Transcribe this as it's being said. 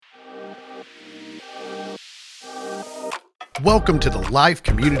Welcome to the Life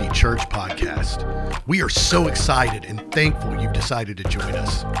Community Church podcast. We are so excited and thankful you've decided to join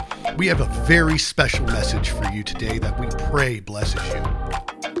us. We have a very special message for you today that we pray blesses you.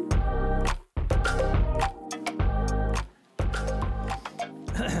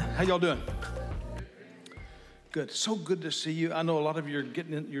 How y'all doing? Good. So good to see you. I know a lot of you are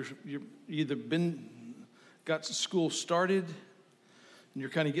getting in. You're either got school started, and you're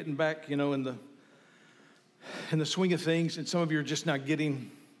kind of getting back, in the swing of things. And some of you are just not getting,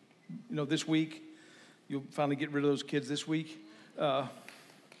 this week. You'll finally get rid of those kids this week. And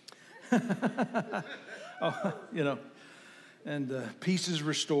peace is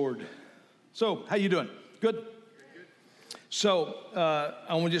restored. So, how you doing? Good. So,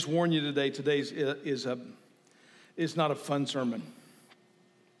 I want to just warn you today. Today's is not a fun sermon.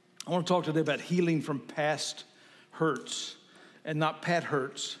 I want to talk today about healing from past hurts, and not Pat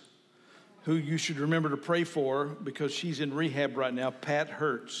Hurts, who you should remember to pray for because she's in rehab right now. Pat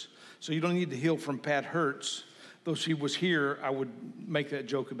Hurts. So you don't need to heal from Pat Hurts. Though she was here, I would make that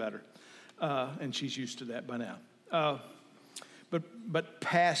joke about her, and she's used to that by now. But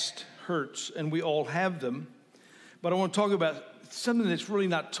past hurts, and we all have them. But I want to talk about something that's really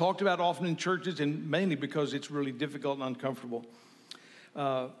not talked about often in churches, and mainly because it's really difficult and uncomfortable.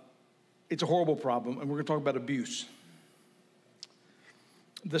 It's a horrible problem, and we're going to talk about abuse.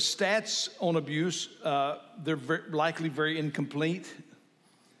 The stats on abuse, they're likely very incomplete.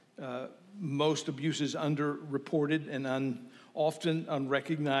 Most abuse is underreported and often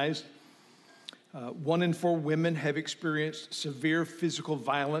unrecognized. 1 in 4 women have experienced severe physical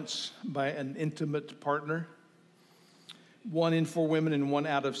violence by an intimate partner. 1 in 4 women and 1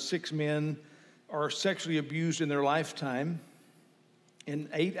 out of 6 men are sexually abused in their lifetime. In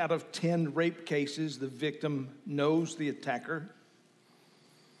 8 out of 10 rape cases, the victim knows the attacker.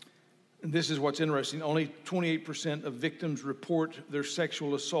 And this is what's interesting. Only 28% of victims report their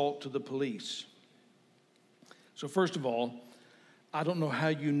sexual assault to the police. So first of all, I don't know how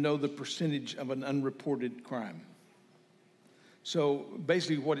you know the percentage of an unreported crime. So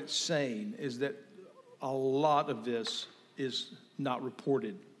basically what it's saying is that a lot of this is not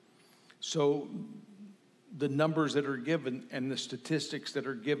reported. So the numbers that are given and the statistics that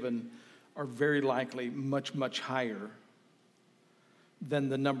are given are very likely much, much higher than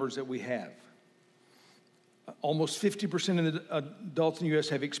the numbers that we have. Almost 50% of the adults in the U.S.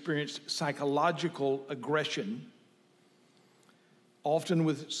 have experienced psychological aggression. Often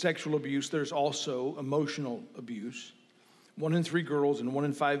with sexual abuse, there's also emotional abuse. 1 in 3 girls and 1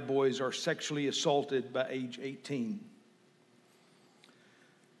 in 5 boys are sexually assaulted by age 18.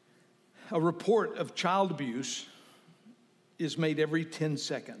 A report of child abuse is made every 10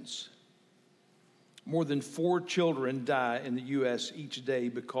 seconds. More than 4 children die in the U.S. each day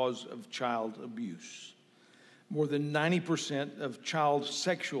because of child abuse. More than 90% of child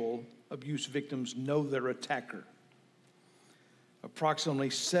sexual abuse victims know their attacker. Approximately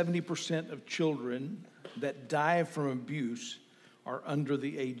 70% of children that die from abuse are under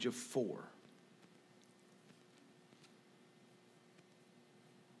the age of 4.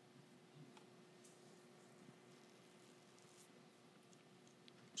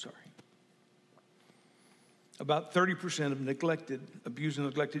 Sorry. About 30% of abused and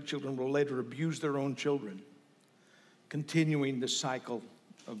neglected children will later abuse their own children, continuing the cycle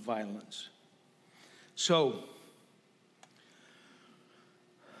of violence. So,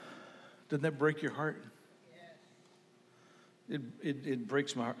 doesn't that break your heart? Yes. It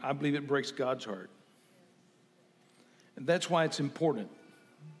breaks my heart. I believe it breaks God's heart. And that's why it's important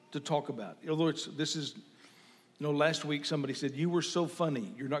to talk about. Although last week somebody said, "You were so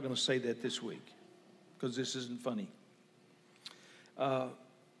funny." You're not going to say that this week because this isn't funny.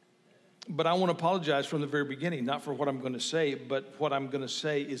 But I want to apologize from the very beginning, not for what I'm going to say, but what I'm going to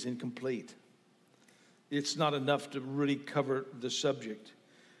say is incomplete. It's not enough to really cover the subject.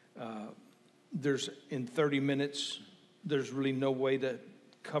 In 30 minutes, there's really no way to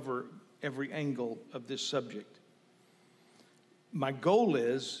cover every angle of this subject. My goal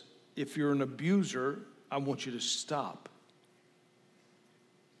is, if you're an abuser, I want you to stop.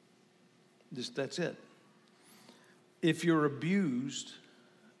 That's it. If you're abused,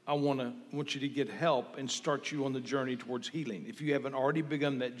 I want you to get help and start you on the journey towards healing. If you haven't already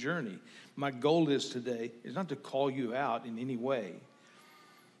begun that journey, my goal today is not to call you out in any way,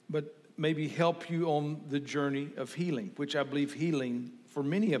 but maybe help you on the journey of healing, which I believe healing for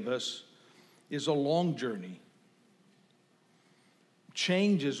many of us is a long journey.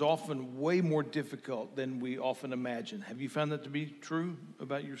 Change is often way more difficult than we often imagine. Have you found that to be true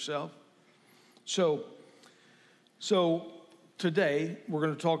about yourself? So today we're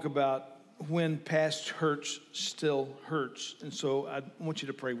going to talk about when past hurts still hurts. And so I want you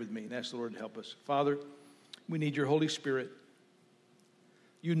to pray with me and ask the Lord to help us. Father, we need your Holy Spirit.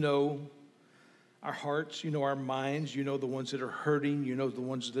 You know our hearts, you know our minds, you know the ones that are hurting, you know the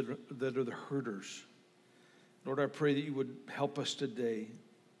ones that are the hurters. Lord, I pray that you would help us today.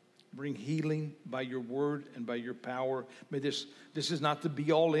 Bring healing by your word and by your power. May this is not the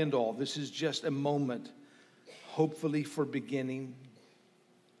be-all, end-all. This is just a moment, hopefully for beginning,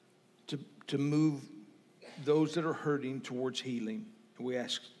 to move those that are hurting towards healing. And we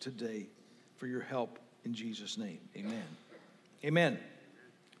ask today for your help in Jesus' name. Amen. Amen.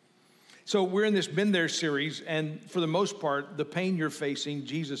 So we're in this Been There series, and for the most part, the pain you're facing,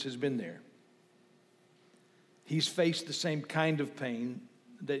 Jesus has been there. He's faced the same kind of pain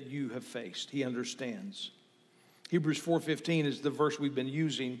that you have faced. He understands. Hebrews 4:15 is the verse we've been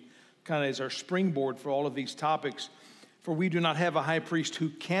using kind of as our springboard for all of these topics. For we do not have a high priest who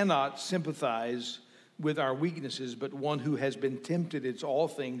cannot sympathize with our weaknesses, but one who has been tempted in all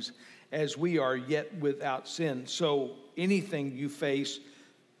things as we are, yet without sin. So anything you face,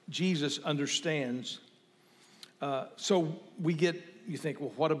 Jesus understands. So you think,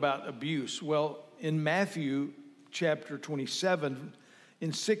 well, what about abuse? Well, in Matthew chapter 27,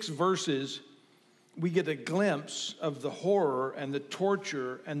 in 6 verses, we get a glimpse of the horror and the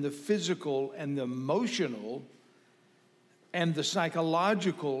torture and the physical and the emotional and the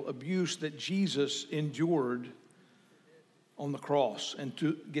psychological abuse that Jesus endured on the cross and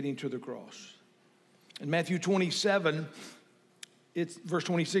getting to the cross. In Matthew 27, it's verse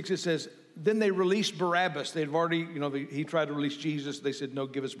 26, it says, then they released Barabbas. They'd already, he tried to release Jesus. They said, no,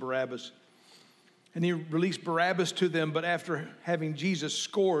 give us Barabbas. And he released Barabbas to them, but after having Jesus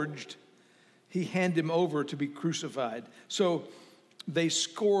scourged, he handed him over to be crucified. So they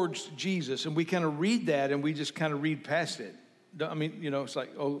scourged Jesus, and we kind of read that, and we just kind of read past it. I mean, it's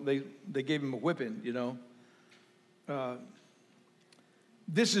like, oh, they gave him a whipping,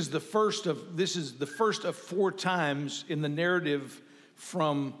 This is the first of 4 times in the narrative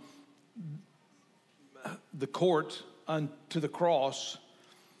from the court to the cross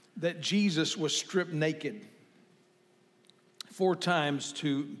that Jesus was stripped naked 4 times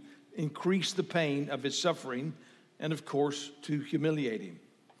to increase the pain of his suffering and, of course, to humiliate him.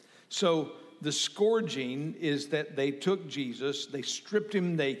 So the scourging is that they took Jesus, they stripped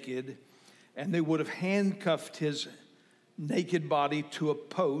him naked, and they would have handcuffed his naked body to a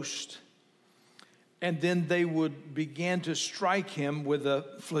post, and then they would begin to strike him with a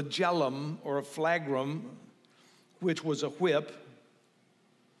flagellum or a flagrum, which was a whip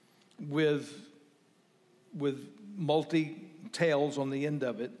with multi-tails on the end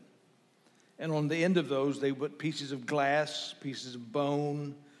of it. And on the end of those, they put pieces of glass, pieces of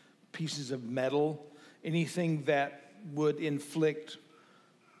bone, pieces of metal, anything that would inflict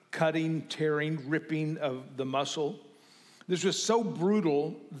cutting, tearing, ripping of the muscle. This was so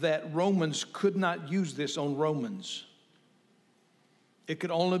brutal that Romans could not use this on Romans. It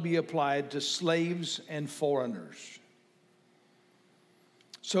could only be applied to slaves and foreigners.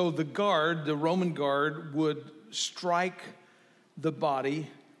 So the Roman guard, would strike the body,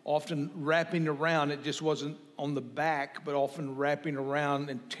 often wrapping around. It just wasn't on the back, but often wrapping around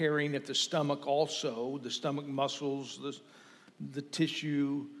and tearing at the stomach also, the stomach muscles, the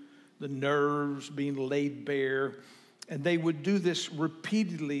tissue, the nerves being laid bare. And they would do this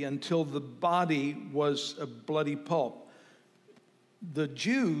repeatedly until the body was a bloody pulp. The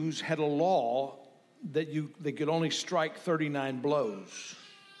Jews had a law that they could only strike 39 blows.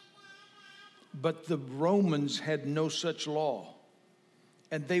 But the Romans had no such law.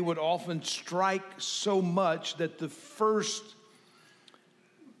 And they would often strike so much that the first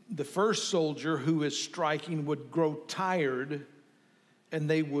soldier who is striking would grow tired, and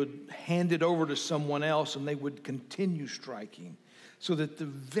they would hand it over to someone else, and they would continue striking, so that the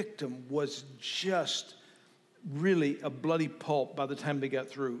victim was just really a bloody pulp by the time they got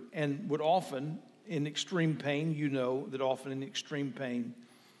through, and would often, in extreme pain, often in extreme pain,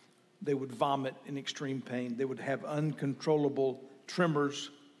 they would vomit in extreme pain. They would have uncontrollable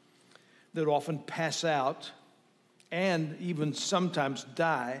tremors. They would often pass out and even sometimes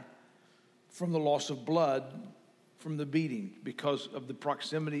die from the loss of blood from the beating because of the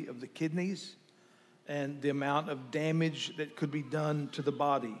proximity of the kidneys and the amount of damage that could be done to the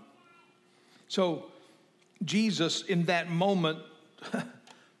body. So Jesus, in that moment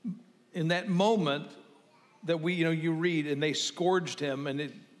that you read, and they scourged him,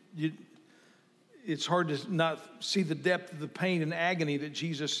 and it's hard to not see the depth of the pain and agony that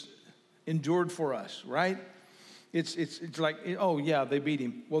Jesus endured for us, right? It's like, oh yeah, they beat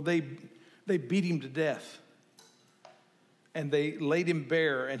him. Well, they beat him to death. and they laid him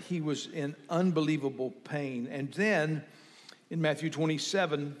bare, and he was in unbelievable pain. And then in Matthew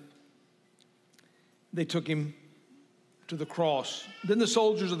 27, they took him to the cross. Then the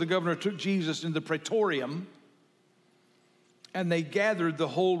soldiers of the governor took Jesus into the praetorium, and they gathered the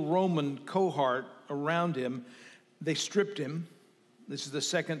whole Roman cohort around him. They stripped him. This is the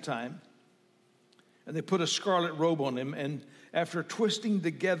second time. And they put a scarlet robe on him, and after twisting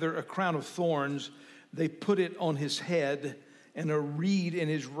together a crown of thorns, they put it on his head and a reed in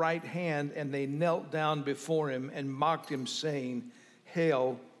his right hand, and they knelt down before him and mocked him, saying,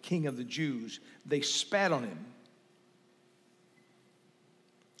 "Hail, King of the Jews." They spat on him.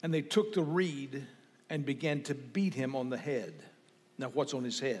 And they took the reed and began to beat him on the head. Now, what's on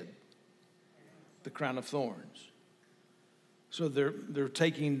his head? The crown of thorns. So they're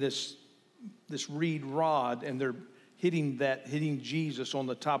taking this reed rod, and they're hitting Jesus on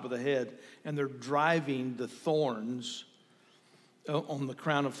the top of the head, and they're driving the thorns on the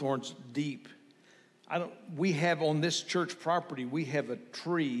crown of thorns deep. We have on this church property, we have a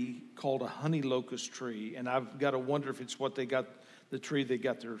tree called a honey locust tree, and I've got to wonder if it's the tree they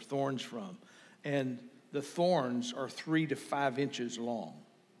got their thorns from. And the thorns are 3 to 5 inches long.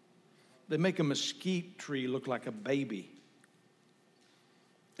 They make a mesquite tree look like a baby.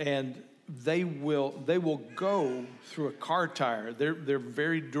 And they will go through a car tire. They're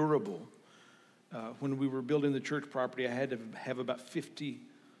very durable. When we were building the church property, I had to have about 50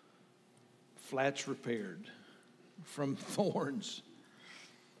 flats repaired from thorns.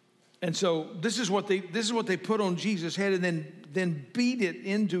 And so this is what they put on Jesus' head, and then beat it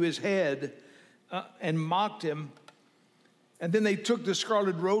into his head and mocked him. And then they took the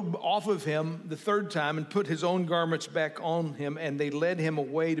scarlet robe off of him the third time and put his own garments back on him, and they led him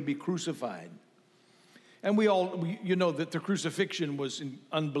away to be crucified. And we know that the crucifixion was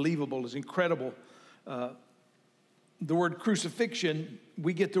unbelievable, is incredible. The word crucifixion,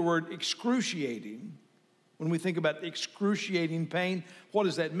 we get the word excruciating. When we think about excruciating pain, what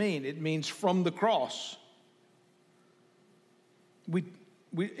does that mean? It means from the cross.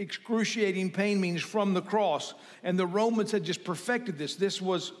 Excruciating pain means from the cross, and the Romans had just perfected this. This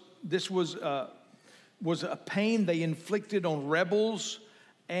was a pain they inflicted on rebels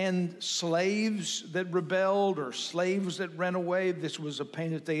and slaves that rebelled or slaves that ran away. This was a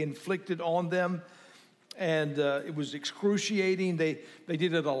pain that they inflicted on them, and it was excruciating. They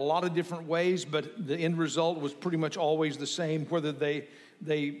did it a lot of different ways, but the end result was pretty much always the same. Whether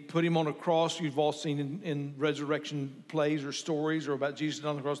they put him on a cross, you've all seen in resurrection plays or stories or about Jesus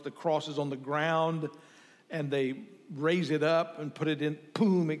on the cross is on the ground, and they raise it up and put it in,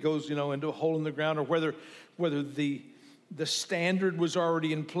 boom, it goes, into a hole in the ground, or whether the standard was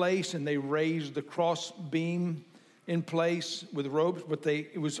already in place and they raised the cross beam in place with ropes, but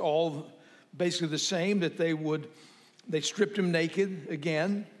it was all basically the same, that they stripped him naked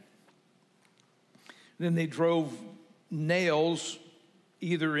again. Then they drove nails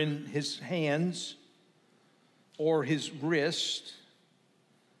either in his hands or his wrist,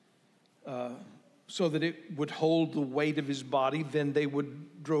 so that it would hold the weight of his body. Then they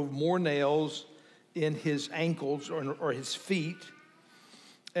drove more nails in his ankles or his feet.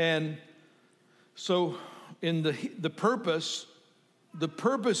 And so in the purpose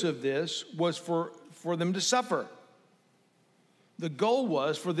of this was for them to suffer. The goal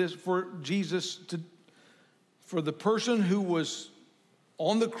was for the person who was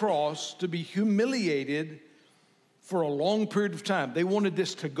on the cross to be humiliated for a long period of time. They wanted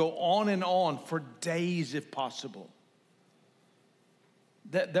this to go on and on for days if possible.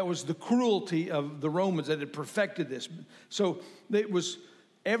 That was the cruelty of the Romans that had perfected this. So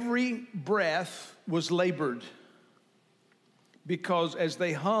every breath was labored, because as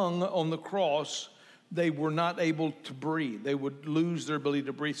they hung on the cross, they were not able to breathe. They would lose their ability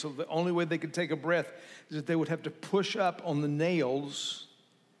to breathe. So the only way they could take a breath is that they would have to push up on the nails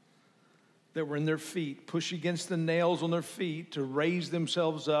that were in their feet, push against the nails on their feet to raise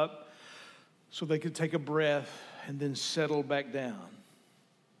themselves up so they could take a breath and then settle back down.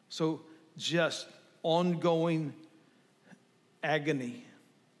 So just ongoing agony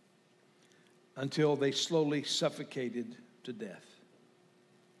until they slowly suffocated to death.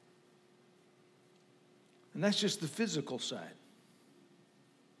 And that's just the physical side.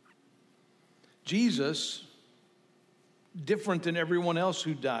 Jesus, different than everyone else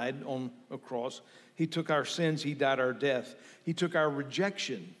who died on a cross, he took our sins, he died our death. He took our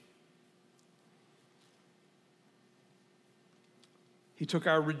rejection. He took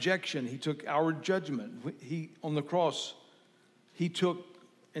our rejection. He took our judgment. On the cross, he took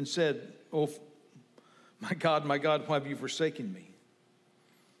and said, "Oh, my God, why have you forsaken me?"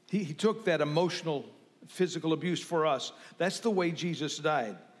 He took that emotional physical abuse for us. That's the way Jesus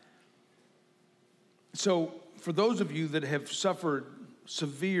died. So for those of you that have suffered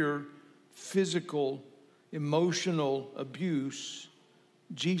severe physical, emotional abuse,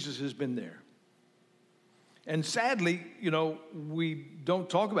 Jesus has been there. And sadly, we don't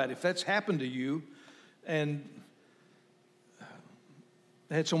talk about it. If that's happened to you, and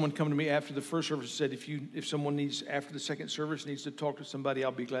I had someone come to me after the first service and said, if someone needs, after the second service, needs to talk to somebody,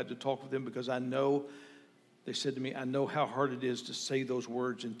 I'll be glad to talk with them, because I know, they said to me, I know how hard it is to say those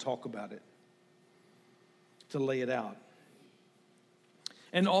words and talk about it, to lay it out.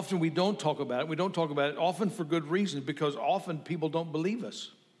 And often we don't talk about it. We don't talk about it often for good reason, because often people don't believe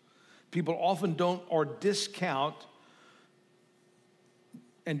us. People often don't, or discount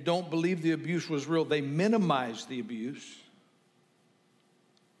and don't believe the abuse was real. They minimize the abuse.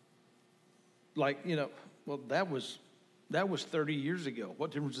 Like, well, that was 30 years ago.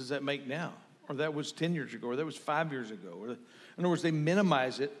 What difference does that make now? Or that was 10 years ago, or that was 5 years ago. Or, in other words, they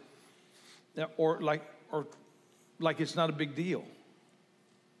minimize it, or like it's not a big deal.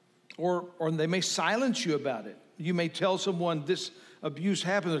 Or they may silence you about it. You may tell someone this abuse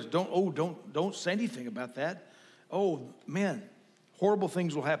happened. Don't say anything about that. Oh, man, horrible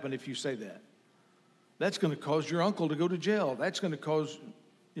things will happen if you say that. That's going to cause your uncle to go to jail. That's going to cause,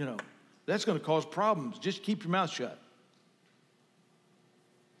 that's going to cause problems. Just keep your mouth shut.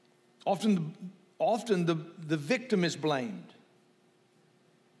 Often the victim is blamed.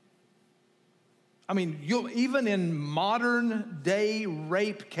 I mean, even in modern day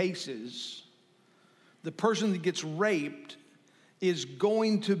rape cases, the person that gets raped is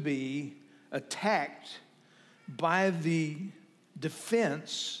going to be attacked by the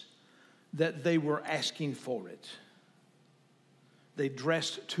defense that they were asking for it. They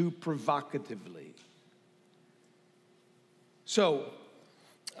dressed too provocatively. So,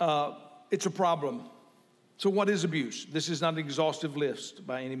 it's a problem. So what is abuse? This is not an exhaustive list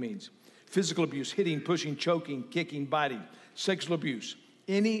by any means. Physical abuse, hitting, pushing, choking, kicking, biting. Sexual abuse,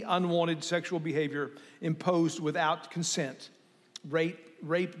 any unwanted sexual behavior imposed without consent. Rape,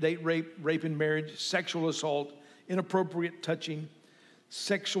 date rape, rape in marriage, sexual assault, inappropriate touching,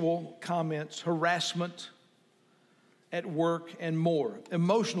 sexual comments, harassment at work, and more.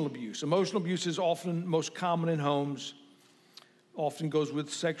 Emotional abuse. Emotional abuse is often most common in homes, often goes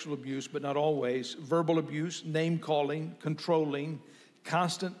with sexual abuse, but not always. Verbal abuse, name calling, controlling,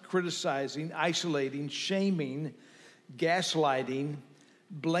 constant criticizing, isolating, shaming, gaslighting,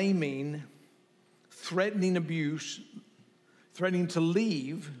 blaming, threatening abuse, threatening to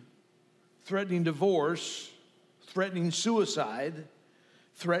leave, threatening divorce, threatening suicide,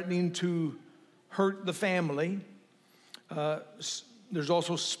 threatening to hurt the family. There's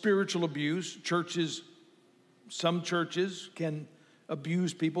also spiritual abuse. Some churches can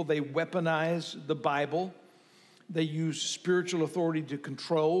abuse people. They weaponize the Bible. They use spiritual authority to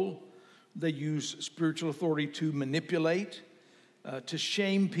control. They use spiritual authority to manipulate, to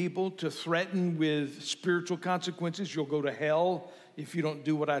shame people, to threaten with spiritual consequences. You'll go to hell if you don't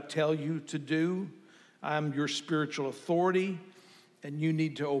do what I tell you to do. I'm your spiritual authority, and you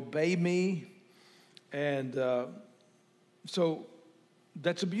need to obey me. And so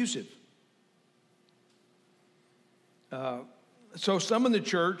that's abusive. So some in the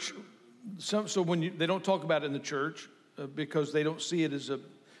church, they don't talk about it in the church because they don't see it as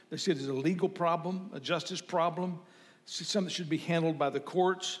they see it as a legal problem, a justice problem, something that should be handled by the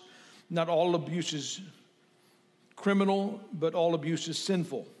courts. Not all abuse is criminal, but all abuse is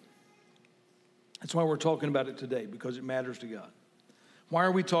sinful. That's why we're talking about it today, because it matters to God. Why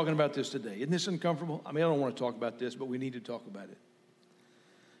are we talking about this today? Isn't this uncomfortable? I mean, I don't want to talk about this, but we need to talk about it.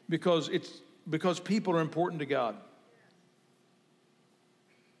 Because people are important to God.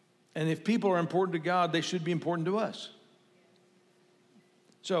 And if people are important to God, they should be important to us.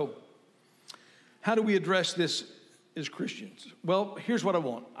 So, how do we address this as Christians? Well, here's what I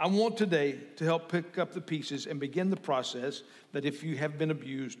want. I want today to help pick up the pieces and begin the process that if you have been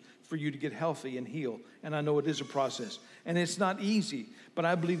abused, for you to get healthy and heal. And I know it is a process. And it's not easy, but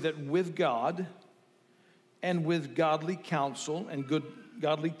I believe that with God and with godly counsel and good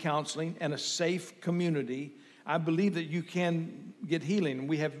godly counseling and a safe community, I believe that you can get healing.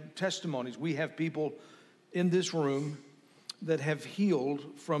 We have testimonies. We have people in this room that have healed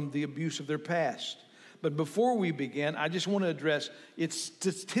from the abuse of their past. But before we begin, I just want to address, it's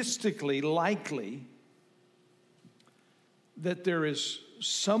statistically likely that there is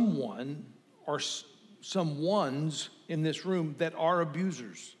someone or some ones in this room that are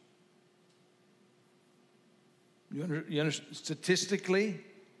abusers. You understand? Statistically,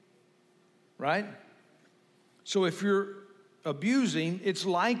 right? So if you're abusing, it's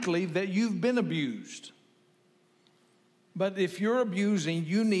likely that you've been abused. But if you're abusing,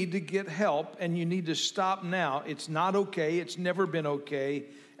 you need to get help, and you need to stop now. It's not okay. It's never been okay.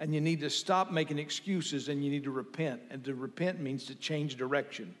 And you need to stop making excuses, and you need to repent. And to repent means to change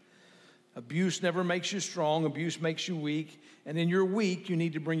direction. Abuse never makes you strong. Abuse makes you weak. And in your weak, you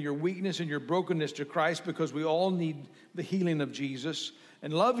need to bring your weakness and your brokenness to Christ, because we all need the healing of Jesus.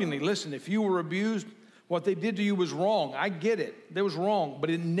 And lovingly, listen, if you were abused, what they did to you was wrong. I get it. That was wrong. But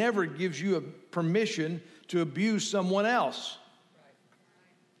it never gives you a permission to abuse someone else.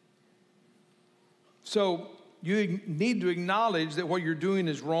 So you need to acknowledge that what you're doing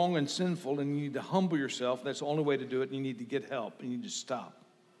is wrong and sinful, and you need to humble yourself. That's the only way to do it. And you need to get help, and you need to stop.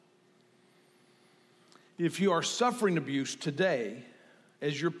 If you are suffering abuse today,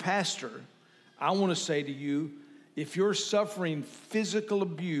 as your pastor, I want to say to you, if you're suffering physical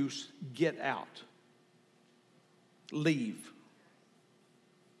abuse, get out. Leave.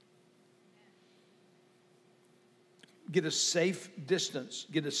 Get a safe distance.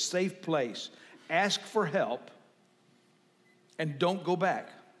 Get a safe place. Ask for help, and don't go back.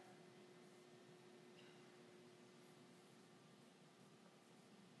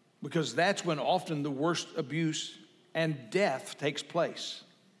 Because that's when often the worst abuse and death takes place.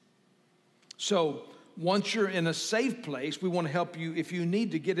 So once you're in a safe place, we want to help you. If you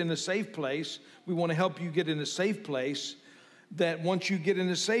need to get in a safe place, we want to help you get in a safe place. That once you get in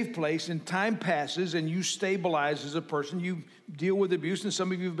a safe place and time passes and you stabilize as a person, you deal with abuse, and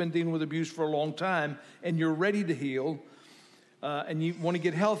some of you have been dealing with abuse for a long time, and you're ready to heal, and you want to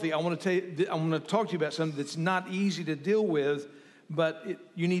get healthy. I want to talk to you about something that's not easy to deal with, but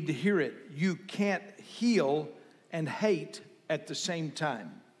you need to hear it. You can't heal and hate at the same time.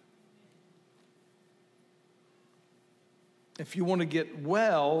 If you want to get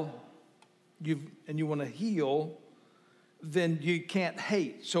well, and you want to heal, then you can't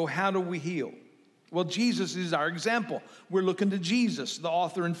hate. So how do we heal? Well, Jesus is our example. We're looking to Jesus, the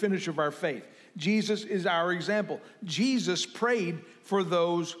author and finisher of our faith. Jesus is our example. Jesus prayed for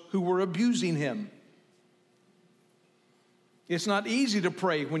those who were abusing him. It's not easy to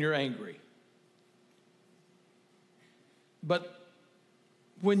pray when you're angry. But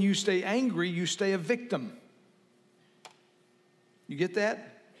when you stay angry, you stay a victim. You get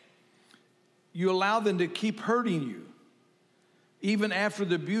that? You allow them to keep hurting you. Even after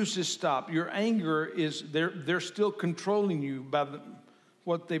the abuse is stopped, your anger is, they're still controlling you by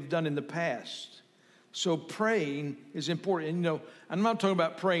what they've done in the past. So praying is important. And, I'm not talking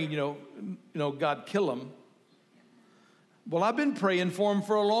about praying, God kill them. Well, I've been praying for them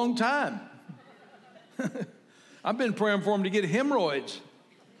for a long time. I've been praying for them to get hemorrhoids.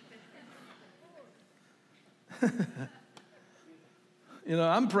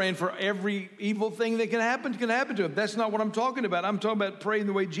 I'm praying for every evil thing that can happen to him. That's not what I'm talking about. I'm talking about praying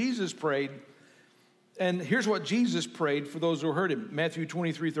the way Jesus prayed. And here's what Jesus prayed for those who heard him. Matthew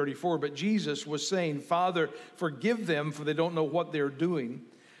 23:34. But Jesus was saying, Father, forgive them, for they don't know what they're doing.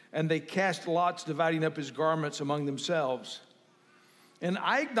 And they cast lots, dividing up his garments among themselves. And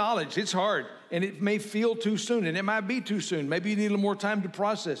I acknowledge it's hard, and it may feel too soon, and it might be too soon. Maybe you need a little more time to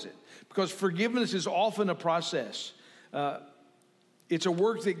process it, because forgiveness is often a process. It's a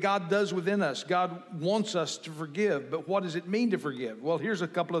work that God does within us. God wants us to forgive, but what does it mean to forgive? Well, here's a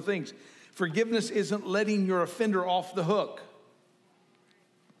couple of things. Forgiveness isn't letting your offender off the hook.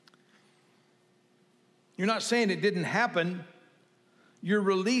 You're not saying it didn't happen. You're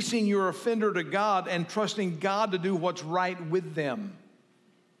releasing your offender to God and trusting God to do what's right with them.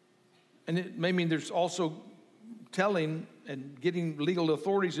 And it may mean there's also telling and getting legal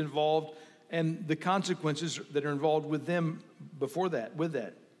authorities involved and the consequences that are involved with them before that, with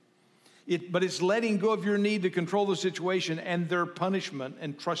that. But it's letting go of your need to control the situation and their punishment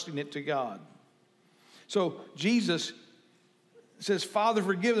and trusting it to God. So Jesus says, Father,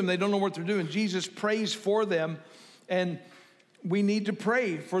 forgive them. They don't know what they're doing. Jesus prays for them, and we need to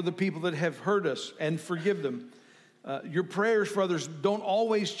pray for the people that have hurt us and forgive them. Your prayers for others don't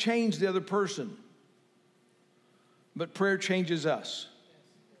always change the other person, but prayer changes us.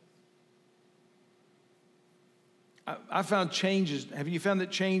 I found changes. Have you found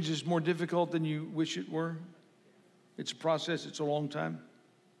that change is more difficult than you wish it were? It's a process. It's a long time.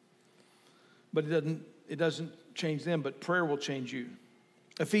 But it doesn't change them, but prayer will change you.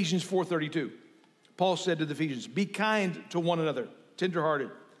 Ephesians 4:32. Paul said to the Ephesians, be kind to one another, tenderhearted,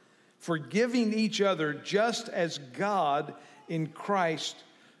 forgiving each other just as God in Christ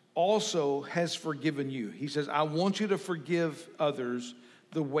also has forgiven you. He says, I want you to forgive others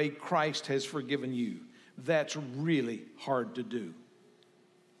the way Christ has forgiven you. That's really hard to do.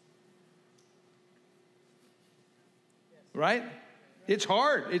 right? It's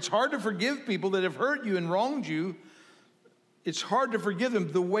hard. It's hard to forgive people that have hurt you and wronged you. It's hard to forgive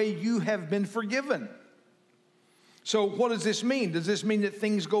them the way you have been forgiven. So what does this mean? Does this mean that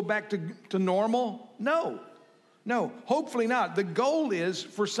things go back to normal? No, hopefully not. The goal is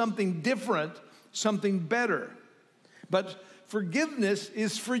for something different, something better. But forgiveness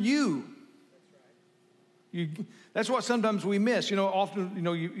is for you. That's what sometimes we miss. Often,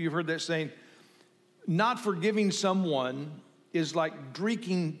 you've heard that saying, not forgiving someone is like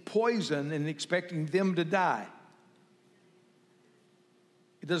drinking poison and expecting them to die.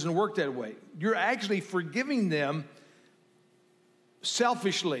 It doesn't work that way. You're actually forgiving them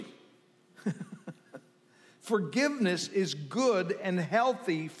selfishly. Forgiveness is good and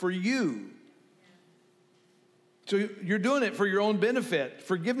healthy for you. So you're doing it for your own benefit.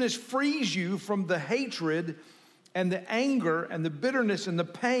 Forgiveness frees you from the hatred and the anger and the bitterness and the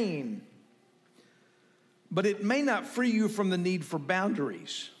pain. But it may not free you from the need for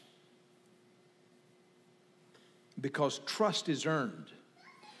boundaries, because trust is earned.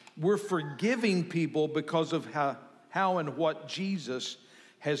 We're forgiving people because of how and what Jesus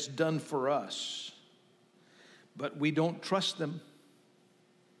has done for us. But we don't trust them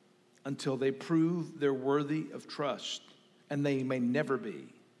until they prove they're worthy of trust, and they may never be.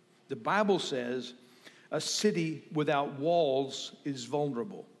 The Bible says a city without walls is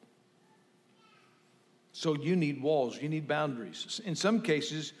vulnerable. So you need walls, you need boundaries. In some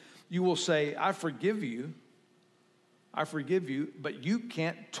cases, you will say, I forgive you, but you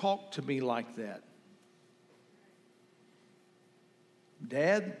can't talk to me like that.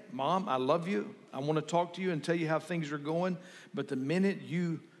 Dad, Mom, I love you. I want to talk to you and tell you how things are going. But the minute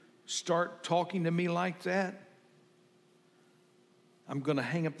you start talking to me like that, I'm going to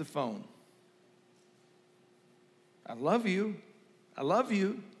hang up the phone. I love you,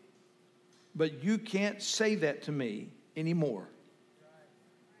 but you can't say that to me anymore.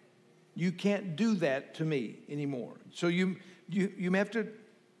 You can't do that to me anymore. So you have to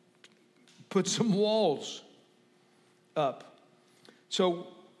put some walls up. So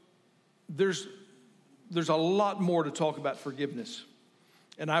there's a lot more to talk about forgiveness.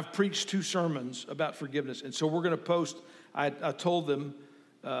 And I've preached 2 sermons about forgiveness. And so we're going to post, I told them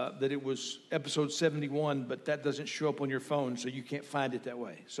that it was episode 71, but that doesn't show up on your phone, so you can't find it that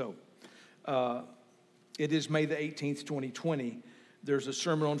way. So it is May the 18th, 2020. There's a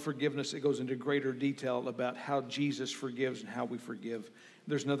sermon on forgiveness that goes into greater detail about how Jesus forgives and how we forgive.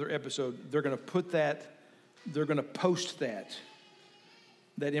 There's another episode. They're going to post that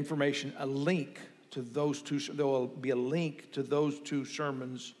information, a link to those 2. There will be a link to those 2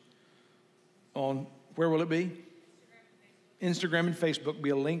 sermons on, where will it be? Instagram and Facebook. Be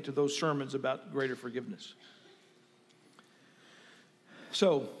a link to those sermons about greater forgiveness.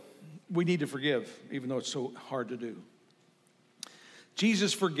 So we need to forgive, even though it's so hard to do.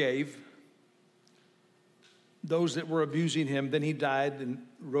 Jesus forgave those that were abusing him. Then he died and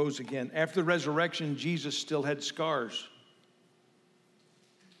rose again. After the resurrection, Jesus still had scars.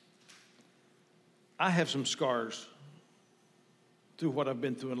 I have some scars through what I've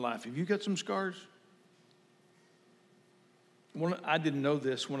been through in life. Have you got some scars? I didn't know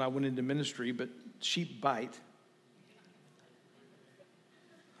this when I went into ministry, but sheep bite.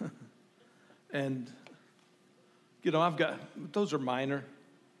 And, those are minor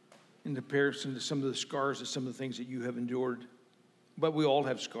in comparison to some of the scars and some of the things that you have endured. But we all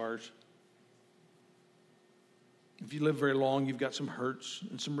have scars. If you live very long, you've got some hurts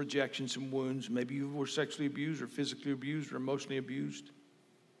and some rejection, some wounds. Maybe you were sexually abused or physically abused or emotionally abused.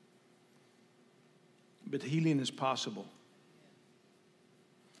 But healing is possible.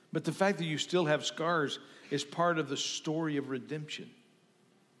 But the fact that you still have scars is part of the story of redemption.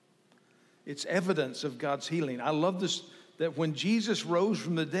 It's evidence of God's healing. I love this, that when Jesus rose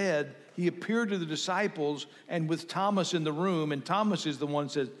from the dead, he appeared to the disciples and with Thomas in the room. And Thomas is the one who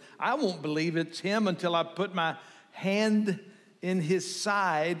says, I won't believe it's him until I put my hand in his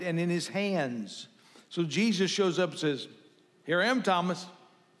side and in his hands. So Jesus shows up and says, here I am, Thomas.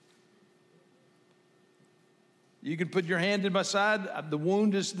 You can put your hand in my side. The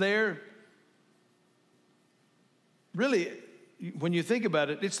wound is there. Really, when you think about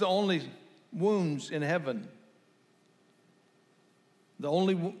it, it's the only wounds in heaven. The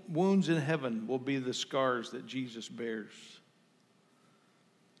only wounds in heaven will be the scars that Jesus bears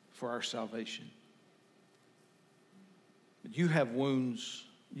for our salvation. But you have wounds,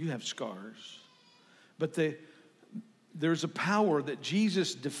 you have scars. But there's a power that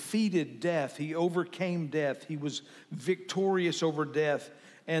Jesus defeated death. He overcame death. He was victorious over death.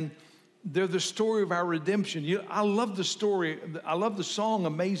 And They're the story of our redemption. I love the story. I love the song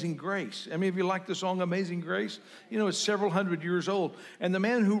Amazing Grace. Any of you like the song Amazing Grace? It's several hundred years old. And the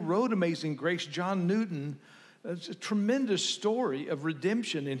man who wrote Amazing Grace, John Newton, it's a tremendous story of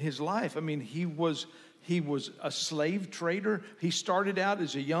redemption in his life. I mean, he was a slave trader. He started out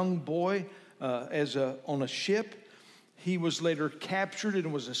as a young boy on a ship. He was later captured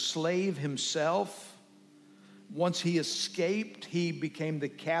and was a slave himself. Once he escaped, he became the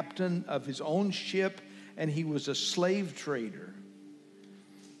captain of his own ship, and he was a slave trader.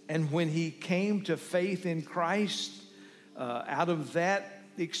 And when he came to faith in Christ, out of that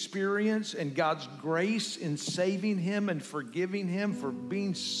experience and God's grace in saving him and forgiving him for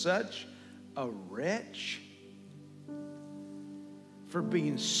being such a wretch, for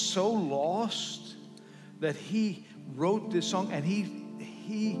being so lost, that he wrote this song, and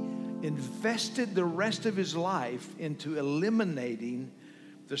he invested the rest of his life into eliminating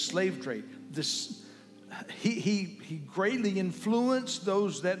the slave trade. He greatly influenced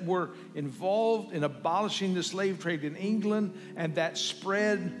those that were involved in abolishing the slave trade in England, and that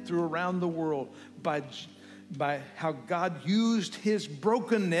spread through around the world by how God used his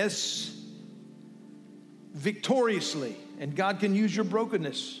brokenness victoriously. And God can use your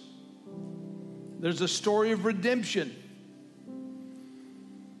brokenness. There's a story of redemption.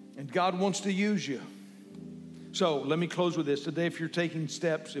 And God wants to use you. So let me close with this. Today, if you're taking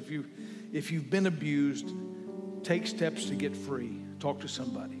steps, if you've been abused, take steps to get free. Talk to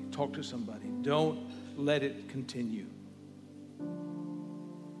somebody. Talk to somebody. Don't let it continue.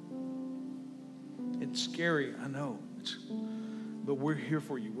 It's scary, I know. But we're here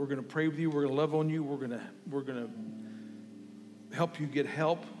for you. We're going to pray with you. We're going to love on you. We're going to help you get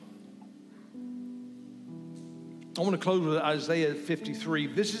help. I want to close with Isaiah 53.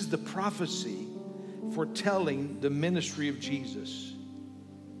 This is the prophecy foretelling the ministry of Jesus.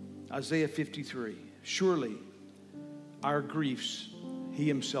 Isaiah 53. Surely our griefs he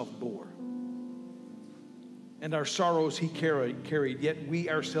himself bore, and our sorrows he carried. Yet we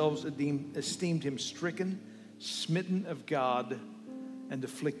ourselves esteemed him stricken, smitten of God, and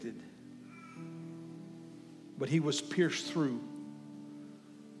afflicted. But he was pierced through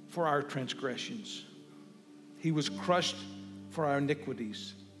for our transgressions. He was crushed for our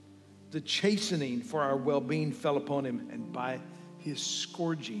iniquities. The chastening for our well-being fell upon him, and by his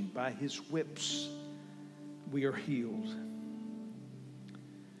scourging, by his whips, we are healed.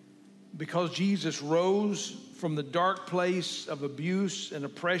 Because Jesus rose from the dark place of abuse and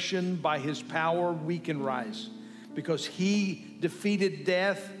oppression, by his power we can rise. Because he defeated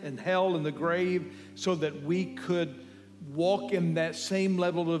death and hell and the grave, so that we could walk in that same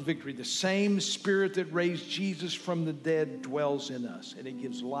level of victory. The same Spirit that raised Jesus from the dead dwells in us, and it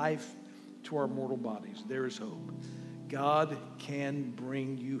gives life to our mortal bodies. There is hope. God can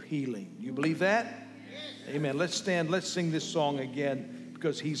bring you healing. You believe that? Yes. Amen. Let's stand. Let's sing this song again,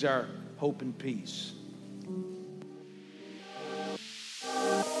 because he's our hope and peace.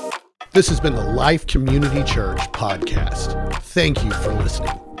 This has been the Life Community Church podcast. Thank you for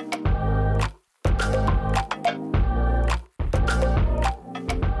listening.